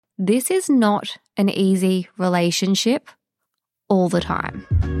this is not an easy relationship all the time.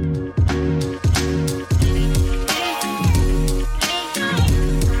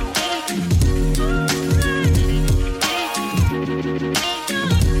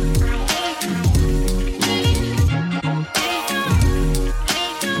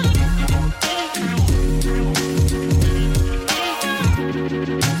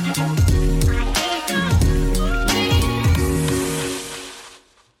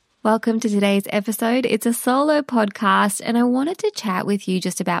 Welcome to today's episode. It's a solo podcast and I wanted to chat with you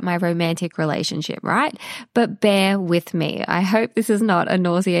just about my romantic relationship, right? But bear with me. I hope this is not a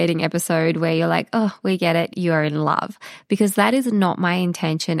nauseating episode where you're like, oh, we get it, you're in love. Because that is not my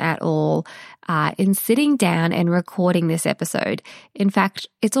intention at all in sitting down and recording this episode. In fact,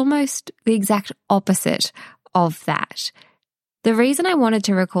 it's almost the exact opposite of that. The reason I wanted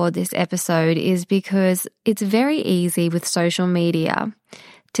to record this episode is because it's very easy with social media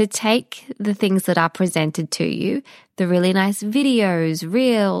to take the things that are presented to you, the really nice videos,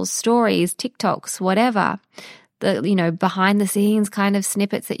 reels, stories, TikToks, whatever, the, behind the scenes kind of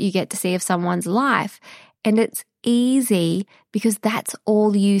snippets that you get to see of someone's life. And it's easy because that's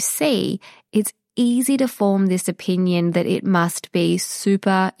all you see. It's easy to form this opinion that it must be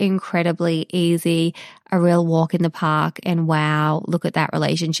super incredibly easy, a real walk in the park, and wow, look at that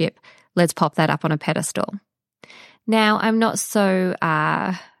relationship. Let's pop that up on a pedestal. Now, I'm not so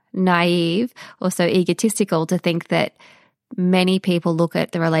naive or so egotistical to think that many people look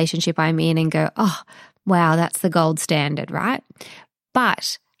at the relationship I'm in and go, oh, wow, that's the gold standard, right?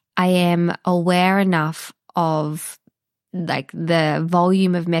 But I am aware enough of the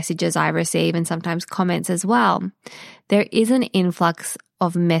volume of messages I receive and sometimes comments as well. There is an influx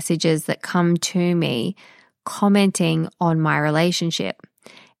of messages that come to me commenting on my relationship.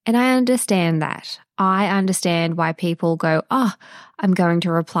 And I understand that. I understand why people go, oh, I'm going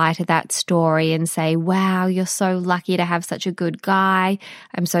to reply to that story and say, wow, you're so lucky to have such a good guy.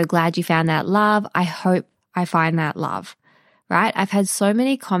 I'm so glad you found that love. I hope I find that love, right? I've had so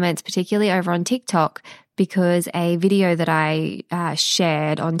many comments, particularly over on TikTok, because a video that I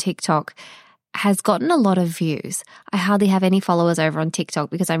shared on TikTok has gotten a lot of views. I hardly have any followers over on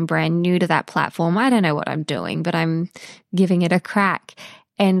TikTok because I'm brand new to that platform. I don't know what I'm doing, but I'm giving it a crack.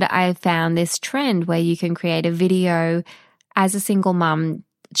 And I found this trend where you can create a video as a single mum,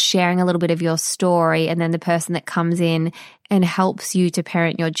 sharing a little bit of your story, and then the person that comes in and helps you to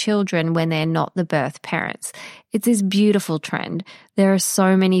parent your children when they're not the birth parents. It's this beautiful trend. There are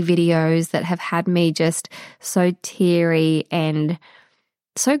so many videos that have had me just so teary and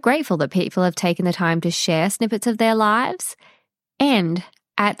so grateful that people have taken the time to share snippets of their lives. And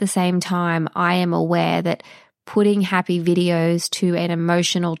at the same time, I am aware that putting happy videos to an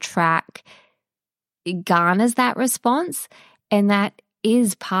emotional track, it garners that response, and that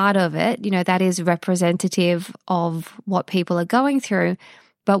is part of it. That is representative of what people are going through,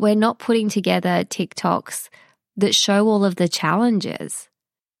 but we're not putting together TikToks that show all of the challenges.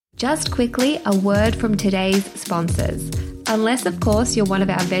 Just quickly, a word from today's sponsors. Unless, of course, you're one of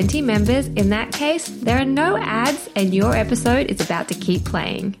our Venti members, in that case, there are no ads and your episode is about to keep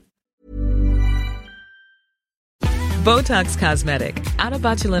playing. Botox Cosmetic, out of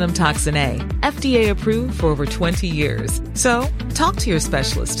botulinum toxin A, FDA approved for over 20 years. So, talk to your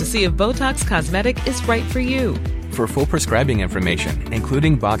specialist to see if Botox Cosmetic is right for you. For full prescribing information,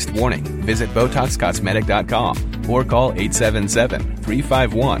 including boxed warning, visit BotoxCosmetic.com or call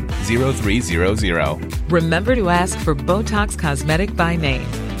 877-351-0300. Remember to ask for Botox Cosmetic by name.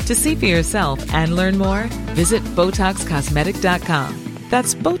 To see for yourself and learn more, visit BotoxCosmetic.com.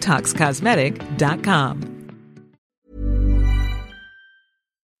 That's BotoxCosmetic.com.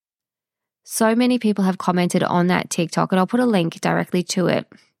 So many people have commented on that TikTok, and I'll put a link directly to it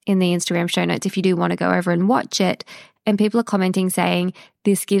in the Instagram show notes if you do want to go over and watch it. And people are commenting saying,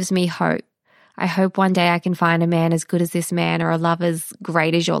 this gives me hope. I hope one day I can find a man as good as this man, or a love as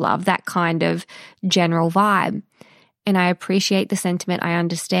great as your love, that kind of general vibe. And I appreciate the sentiment. I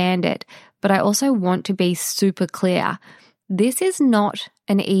understand it. But I also want to be super clear. This is not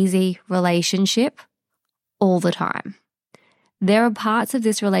an easy relationship all the time. There are parts of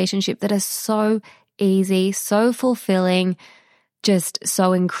this relationship that are so easy, so fulfilling, just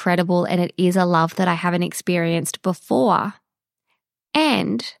so incredible, and it is a love that I haven't experienced before.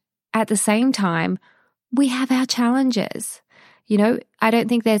 And at the same time, we have our challenges. I don't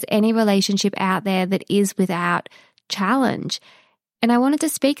think there's any relationship out there that is without challenge. And I wanted to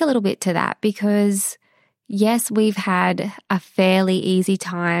speak a little bit to that because, yes, we've had a fairly easy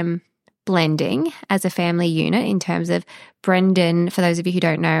time blending as a family unit in terms of Brendan. For those of you who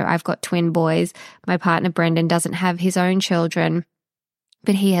don't know, I've got twin boys. My partner Brendan doesn't have his own children.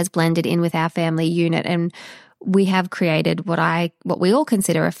 but he has blended in with our family unit, and we have created what we all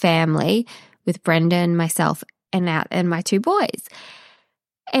consider a family with Brendan, myself, and my two boys.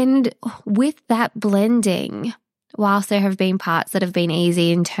 And with that blending, whilst there have been parts that have been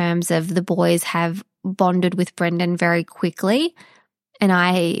easy in terms of the boys have bonded with Brendan very quickly, and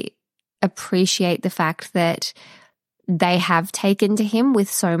I appreciate the fact that they have taken to him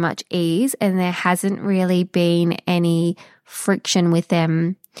with so much ease, and there hasn't really been any friction with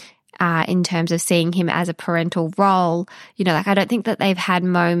them in terms of seeing him as a parental role. I don't think that they've had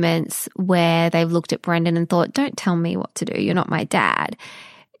moments where they've looked at Brendan and thought, don't tell me what to do, you're not my dad.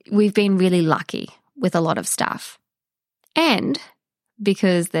 We've been really lucky with a lot of stuff. And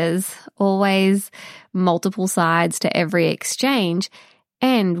because there's always multiple sides to every exchange,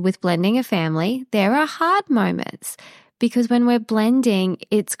 and with blending a family, there are hard moments, because when we're blending,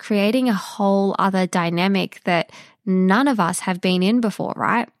 it's creating a whole other dynamic that none of us have been in before,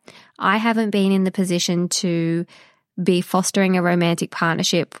 right? I haven't been in the position to be fostering a romantic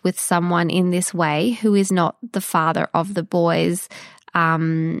partnership with someone in this way who is not the father of the boys.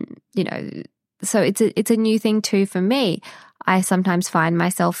 So it's a new thing too for me. I sometimes find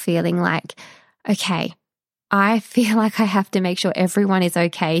myself feeling like, okay, I feel like I have to make sure everyone is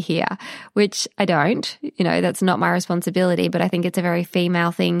okay here, which I don't. That's not my responsibility, but I think it's a very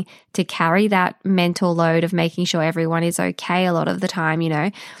female thing to carry that mental load of making sure everyone is okay a lot of the time.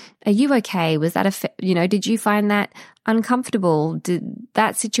 Are you okay? Was that did you find that uncomfortable? Did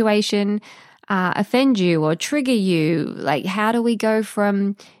that situation offend you or trigger you? Like, how do we go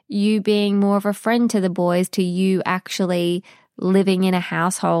from you being more of a friend to the boys to you actually living in a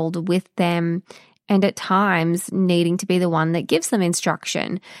household with them, and at times needing to be the one that gives them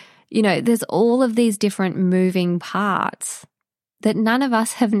instruction? There's all of these different moving parts that none of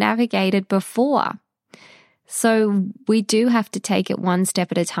us have navigated before. So we do have to take it one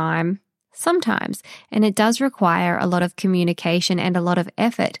step at a time sometimes, and it does require a lot of communication and a lot of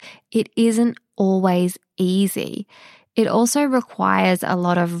effort. It isn't always easy. It also requires a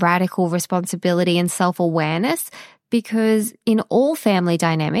lot of radical responsibility and self-awareness, because in all family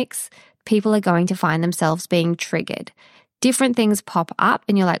dynamics, people are going to find themselves being triggered. Different things pop up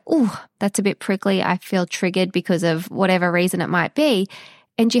and you're like, oh, that's a bit prickly. I feel triggered because of whatever reason it might be.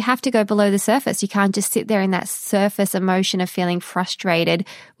 And you have to go below the surface. You can't just sit there in that surface emotion of feeling frustrated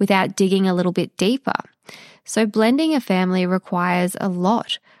without digging a little bit deeper. So blending a family requires a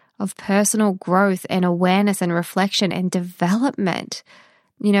lot of personal growth and awareness and reflection and development,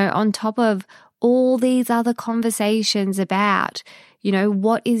 on top of all these other conversations about,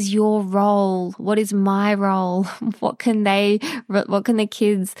 what is your role? What is my role? What can the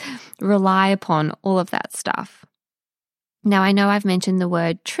kids rely upon? All of that stuff. Now, I know I've mentioned the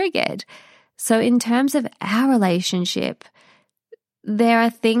word triggered. So in terms of our relationship, there are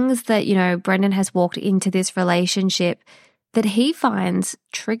things that, Brendan has walked into this relationship that he finds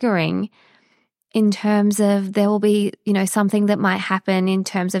triggering, in terms of there will be, something that might happen in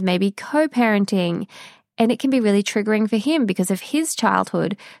terms of maybe co-parenting, and it can be really triggering for him because of his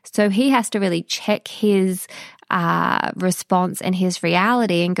childhood. So he has to really check his response and his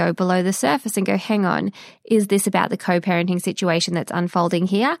reality and go below the surface and go, hang on, is this about the co-parenting situation that's unfolding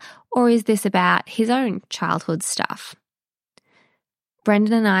here, or is this about his own childhood stuff?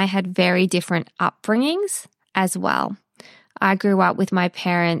 Brendan and I had very different upbringings as well. I grew up with my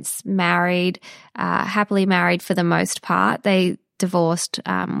parents married, happily married for the most part. They divorced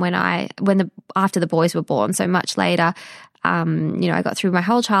after the boys were born, so much later. I got through my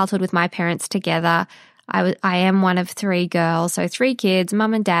whole childhood with my parents together. I am one of three girls, so three kids,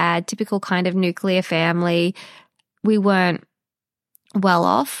 mum and dad, typical kind of nuclear family. We weren't well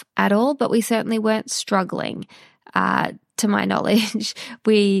off at all, but we certainly weren't struggling. To my knowledge,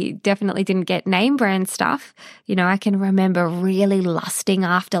 we definitely didn't get name brand stuff. I can remember really lusting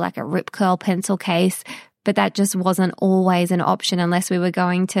after like a Rip Curl pencil case, but that just wasn't always an option unless we were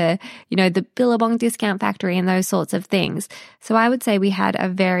going to, the Billabong Discount Factory and those sorts of things. So I would say we had a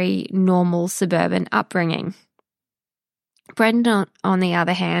very normal suburban upbringing. Brendan, on the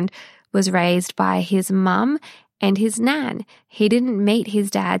other hand, was raised by his mum and his nan. He didn't meet his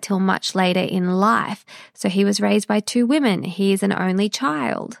dad till much later in life, so he was raised by two women. He is an only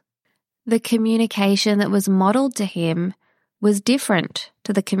child. The communication that was modeled to him was different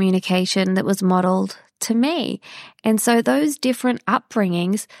to the communication that was modeled to me. And so those different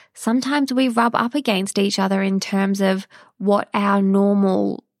upbringings, sometimes we rub up against each other in terms of what our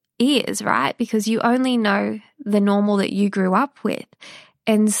normal is, right? Because you only know the normal that you grew up with.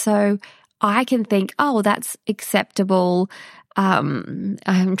 And so I can think, oh, that's acceptable I'm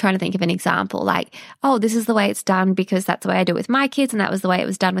trying to think of an example like, oh, this is the way it's done because that's the way I do it with my kids and that was the way it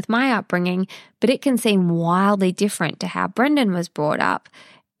was done with my upbringing. But it can seem wildly different to how Brendan was brought up.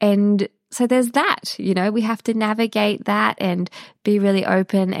 And so there's that, we have to navigate that and be really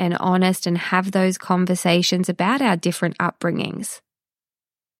open and honest and have those conversations about our different upbringings.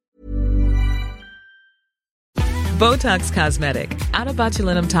 Botox Cosmetic, out of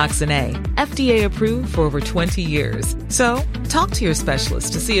botulinum toxin A, FDA approved for over 20 years. So, talk to your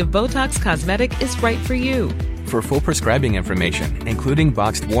specialist to see if Botox Cosmetic is right for you. For full prescribing information, including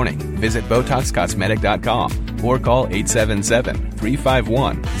boxed warning, visit BotoxCosmetic.com or call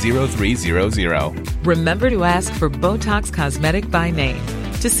 877-351-0300. Remember to ask for Botox Cosmetic by name.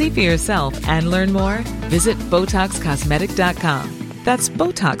 To see for yourself and learn more, visit BotoxCosmetic.com. That's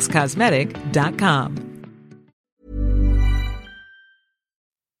BotoxCosmetic.com.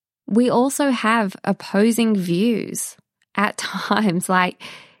 We also have opposing views at times. Like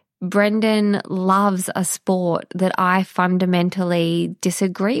Brendan loves a sport that I fundamentally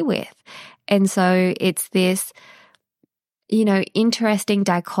disagree with. And so it's this, interesting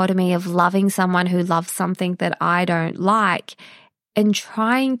dichotomy of loving someone who loves something that I don't like and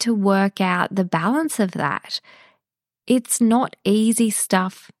trying to work out the balance of that. It's not easy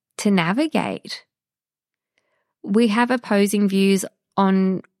stuff to navigate. We have opposing views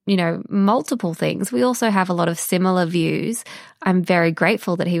on multiple things. We also have a lot of similar views. I'm very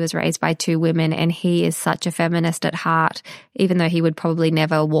grateful that he was raised by two women and he is such a feminist at heart, even though he would probably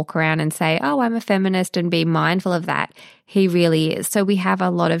never walk around and say, oh, I'm a feminist and be mindful of that. He really is. So we have a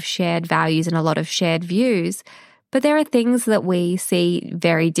lot of shared values and a lot of shared views, but there are things that we see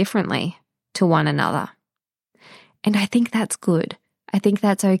very differently to one another. And I think that's good. I think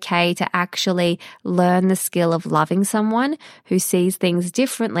that's okay to actually learn the skill of loving someone who sees things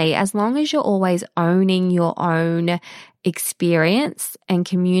differently, as long as you're always owning your own experience and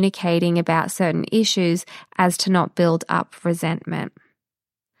communicating about certain issues as to not build up resentment.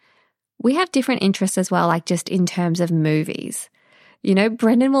 We have different interests as well, like just in terms of movies.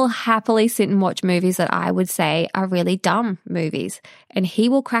 Brendan will happily sit and watch movies that I would say are really dumb movies, and he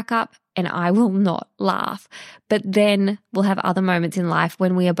will crack up and I will not laugh. But then we'll have other moments in life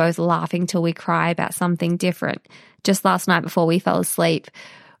when we are both laughing till we cry about something different. Just last night before we fell asleep,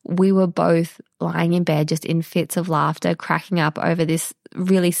 we were both lying in bed just in fits of laughter, cracking up over this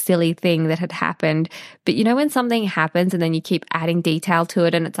really silly thing that had happened. But when something happens and then you keep adding detail to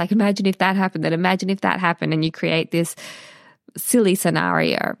it and it's like, imagine if that happened, then imagine if that happened, and you create this silly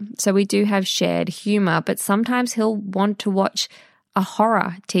scenario. So we do have shared humor, but sometimes he'll want to watch a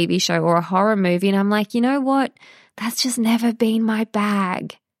horror TV show or a horror movie. And I'm like, you know what? That's just never been my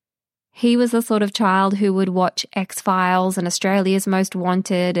bag. He was the sort of child who would watch X-Files and Australia's Most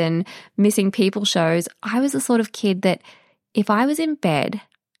Wanted and Missing People shows. I was the sort of kid that if I was in bed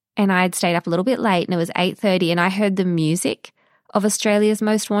and I had stayed up a little bit late and it was 8:30 and I heard the music of Australia's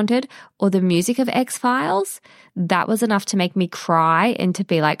Most Wanted or the music of X-Files, that was enough to make me cry and to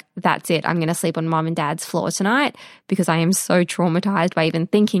be like, that's it, I'm going to sleep on mom and dad's floor tonight because I am so traumatized by even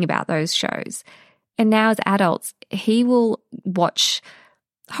thinking about those shows. And now as adults, he will watch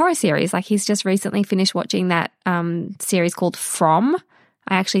horror series. Like he's just recently finished watching that series called From.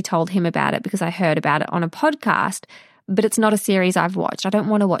 I actually told him about it because I heard about it on a podcast, but it's not a series I've watched. I don't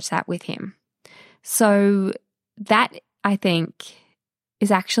want to watch that with him. So that, I think,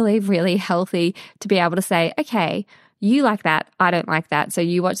 is actually really healthy to be able to say, okay, you like that, I don't like that, so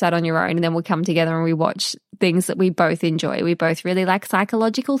you watch that on your own, and then we'll come together and we watch things that we both enjoy. We both really like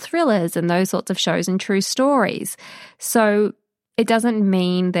psychological thrillers and those sorts of shows and true stories. So it doesn't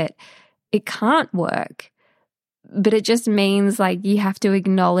mean that it can't work, but it just means like you have to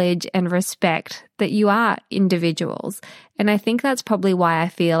acknowledge and respect that you are individuals. And I think that's probably why I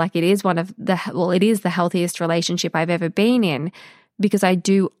feel like it is it is the healthiest relationship I've ever been in, because I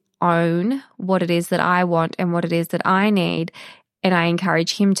do own what it is that I want and what it is that I need, and I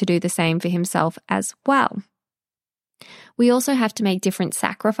encourage him to do the same for himself as well. We also have to make different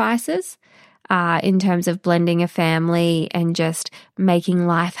sacrifices in terms of blending a family and just making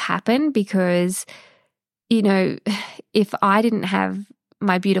life happen, because if I didn't have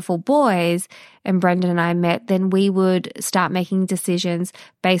my beautiful boys and Brendan and I met, then we would start making decisions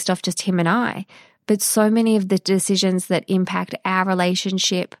based off just him and I. But so many of the decisions that impact our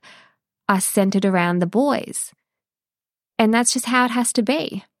relationship are centered around the boys. And that's just how it has to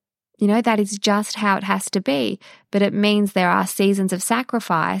be. That is just how it has to be. But it means there are seasons of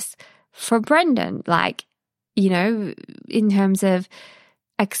sacrifice for Brendan, in terms of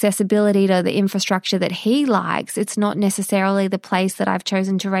accessibility to the infrastructure that he likes. It's not necessarily the place that I've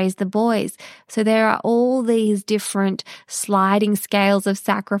chosen to raise the boys. So there are all these different sliding scales of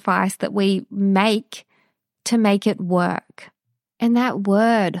sacrifice that we make to make it work. And that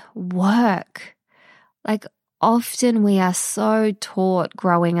word, work, like often we are so taught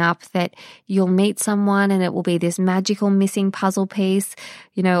growing up that you'll meet someone and it will be this magical missing puzzle piece,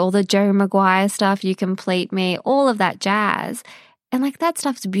 all the Jerry Maguire stuff, you complete me, all of that jazz. And like that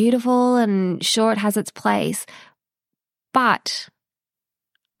stuff's beautiful and sure, it has its place. But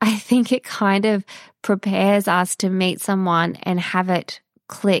I think it kind of prepares us to meet someone and have it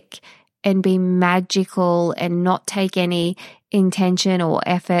click and be magical and not take any intention or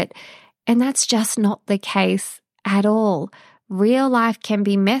effort. And that's just not the case at all. Real life can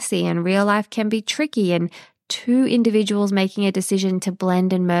be messy and real life can be tricky, and two individuals making a decision to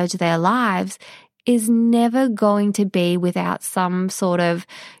blend and merge their lives is never going to be without some sort of,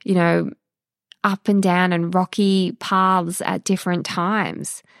 up and down and rocky paths at different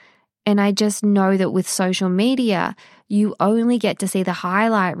times. And I just know that with social media, you only get to see the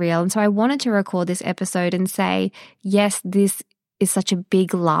highlight reel. And so I wanted to record this episode and say, yes, this is such a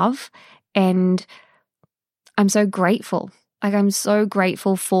big love. And I'm so grateful. Like, I'm so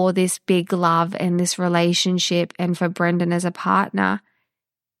grateful for this big love and this relationship and for Brendan as a partner.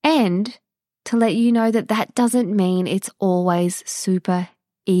 And to let you know that that doesn't mean it's always super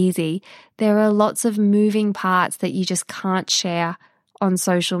easy. There are lots of moving parts that you just can't share on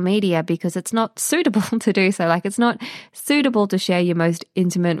social media because it's not suitable to do so. Like, it's not suitable to share your most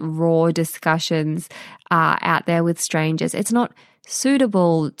intimate, raw discussions out there with strangers. It's not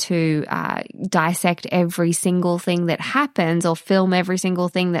suitable to dissect every single thing that happens or film every single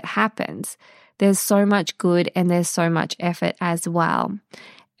thing that happens. There's so much good and there's so much effort as well.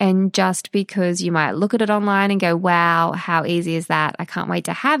 And just because you might look at it online and go, wow, how easy is that? I can't wait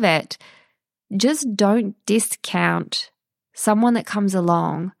to have it. Just don't discount someone that comes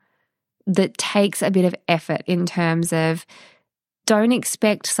along that takes a bit of effort in terms of, don't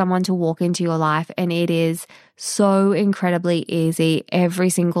expect someone to walk into your life and it is so incredibly easy every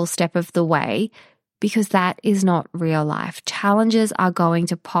single step of the way, because that is not real life. Challenges are going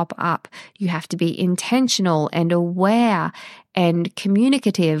to pop up. You have to be intentional and aware and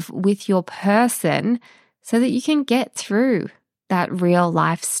communicative with your person so that you can get through that real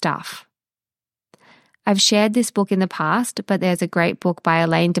life stuff. I've shared this book in the past, but there's a great book by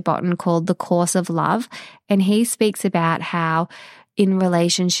Elaine de Botton called The Course of Love, and he speaks about how in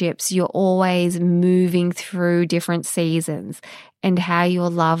relationships you're always moving through different seasons and how your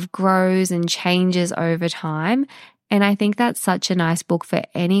love grows and changes over time. And I think that's such a nice book for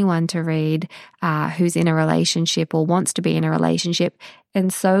anyone to read who's in a relationship or wants to be in a relationship.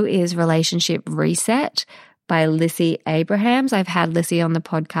 And so is Relationship Reset by Lissy Abrahams. I've had Lissy on the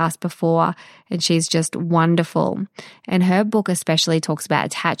podcast before and she's just wonderful. And her book especially talks about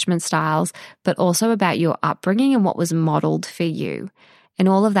attachment styles, but also about your upbringing and what was modeled for you. And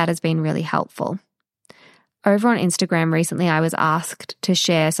all of that has been really helpful. Over on Instagram recently, I was asked to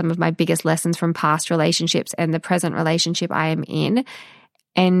share some of my biggest lessons from past relationships and the present relationship I am in.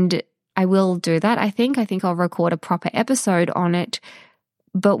 And I will do that, I think. I think I'll record a proper episode on it.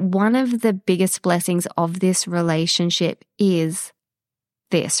 But one of the biggest blessings of this relationship is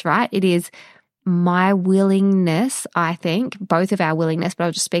this, right? It is my willingness, I think, both of our willingness, but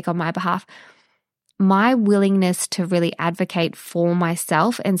I'll just speak on my behalf, my willingness to really advocate for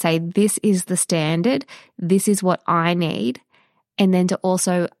myself and say, this is the standard, this is what I need. And then to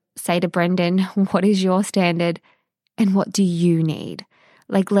also say to Brendan, what is your standard and what do you need?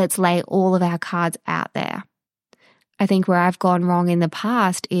 Like, let's lay all of our cards out there. I think where I've gone wrong in the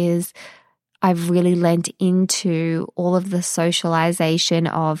past is I've really lent into all of the socialization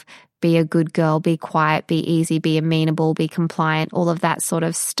of be a good girl, be quiet, be easy, be amenable, be compliant, all of that sort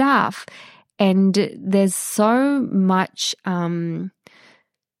of stuff. And there's so much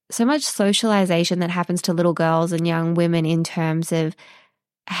socialization that happens to little girls and young women in terms of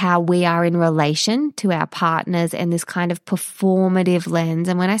how we are in relation to our partners and this kind of performative lens.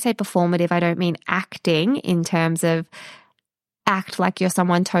 And when I say performative, I don't mean acting in terms of act like you're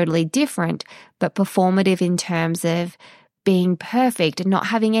someone totally different, but performative in terms of being perfect and not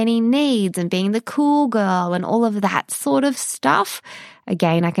having any needs and being the cool girl and all of that sort of stuff.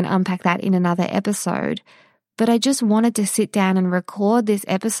 Again, I can unpack that in another episode. But I just wanted to sit down and record this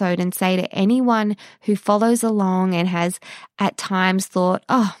episode and say to anyone who follows along and has at times thought,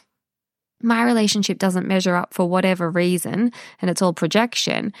 oh, my relationship doesn't measure up for whatever reason and it's all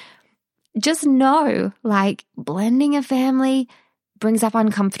projection, just know, like, blending a family brings up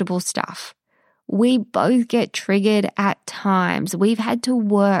uncomfortable stuff. We both get triggered at times. We've had to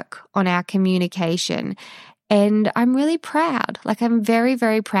work on our communication. And I'm really proud. I'm very,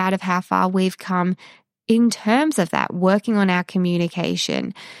 very proud of how far we've come in terms of that, working on our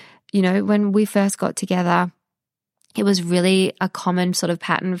communication. When we first got together, it was really a common sort of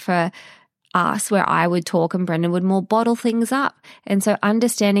pattern for us where I would talk and Brendan would more bottle things up. And so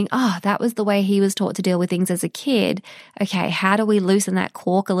understanding, that was the way he was taught to deal with things as a kid. Okay, how do we loosen that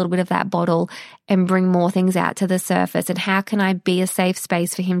cork, a little bit of that bottle, and bring more things out to the surface? And how can I be a safe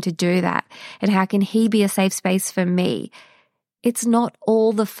space for him to do that? And how can he be a safe space for me? It's not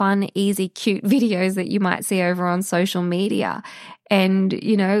all the fun, easy, cute videos that you might see over on social media. And,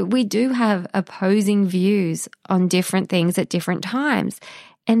 we do have opposing views on different things at different times.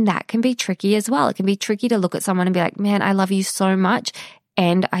 And that can be tricky as well. It can be tricky to look at someone and be like, man, I love you so much,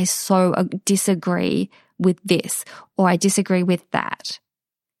 and I so disagree with this, or I disagree with that.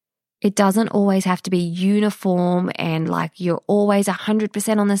 It doesn't always have to be uniform and you're always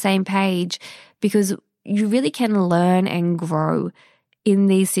 100% on the same page, because you really can learn and grow in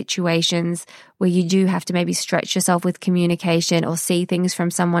these situations where you do have to maybe stretch yourself with communication or see things from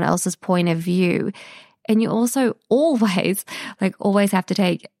someone else's point of view. And you also always have to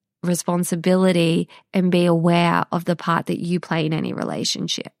take responsibility and be aware of the part that you play in any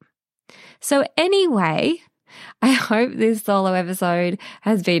relationship. So anyway, I hope this solo episode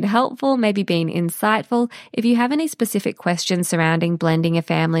has been helpful, maybe been insightful. If you have any specific questions surrounding blending a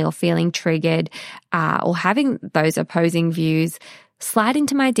family or feeling triggered or having those opposing views, slide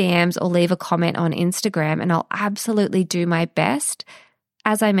into my DMs or leave a comment on Instagram, and I'll absolutely do my best.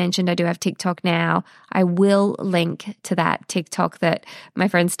 As I mentioned, I do have TikTok now. I will link to that TikTok that my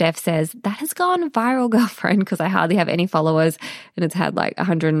friend Steph says, that has gone viral, girlfriend, because I hardly have any followers and it's had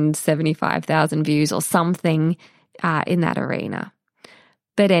 175,000 views or something in that arena.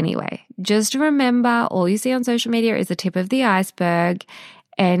 But anyway, just remember, all you see on social media is the tip of the iceberg.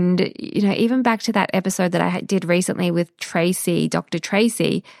 And, even back to that episode that I did recently with Tracy, Dr.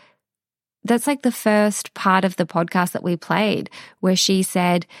 Tracy, that's the first part of the podcast that we played, where she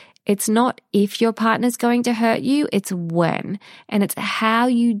said, it's not if your partner's going to hurt you, it's when. And it's how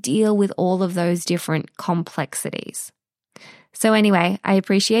you deal with all of those different complexities. So anyway, I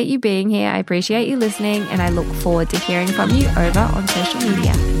appreciate you being here. I appreciate you listening, and I look forward to hearing from you over on social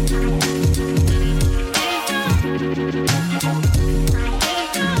media.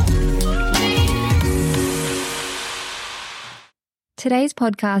 Today's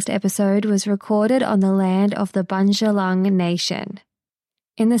podcast episode was recorded on the land of the Bundjalung Nation.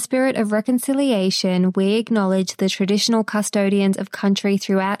 In the spirit of reconciliation, we acknowledge the traditional custodians of country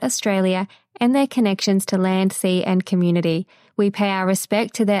throughout Australia and their connections to land, sea, and community. We pay our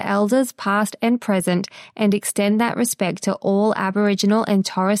respect to their elders, past and present, and extend that respect to all Aboriginal and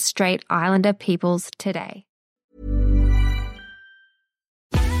Torres Strait Islander peoples today.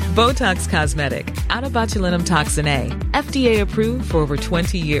 Botox Cosmetic, out of botulinum toxin A, FDA approved for over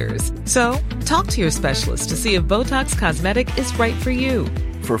 20 years. So, talk to your specialist to see if Botox Cosmetic is right for you.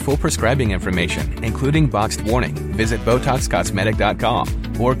 For full prescribing information, including boxed warning, visit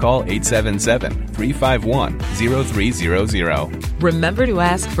BotoxCosmetic.com or call 877-351-0300. Remember to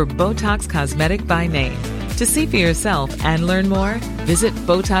ask for Botox Cosmetic by name. To see for yourself and learn more, visit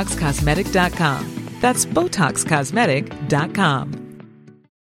BotoxCosmetic.com. That's BotoxCosmetic.com.